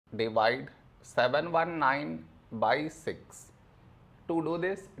divide 719 by 6. To do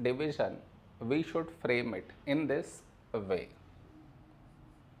this division, we should frame it in this way.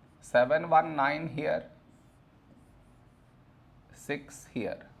 719 here, 6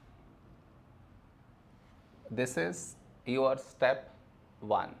 here. This is your step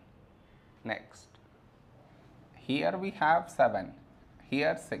 1. Next, here we have 7,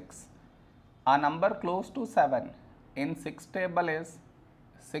 here 6. A number close to 7 in 6 table is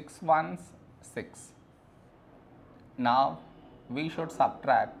 6 ones 6. Now we should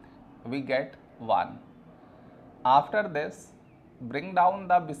subtract, we get 1. After this, bring down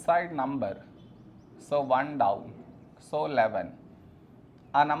the beside number, so 1 down, so 11.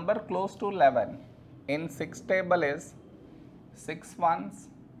 A number close to 11 in 6 table is 6 ones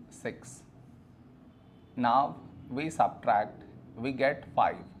 6. Now we subtract, we get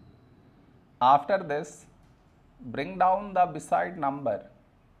 5. After this, bring down the beside number,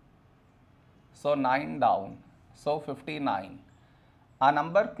 so 9 down, so 59. A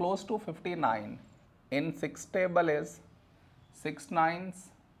number close to 59 in 6 table is 6 nines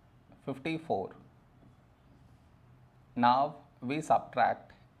 54. Now we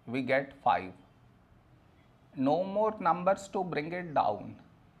subtract, we get 5. No more numbers to bring it down,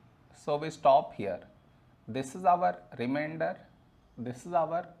 so we stop here. This is our remainder, this is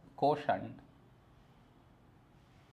our quotient.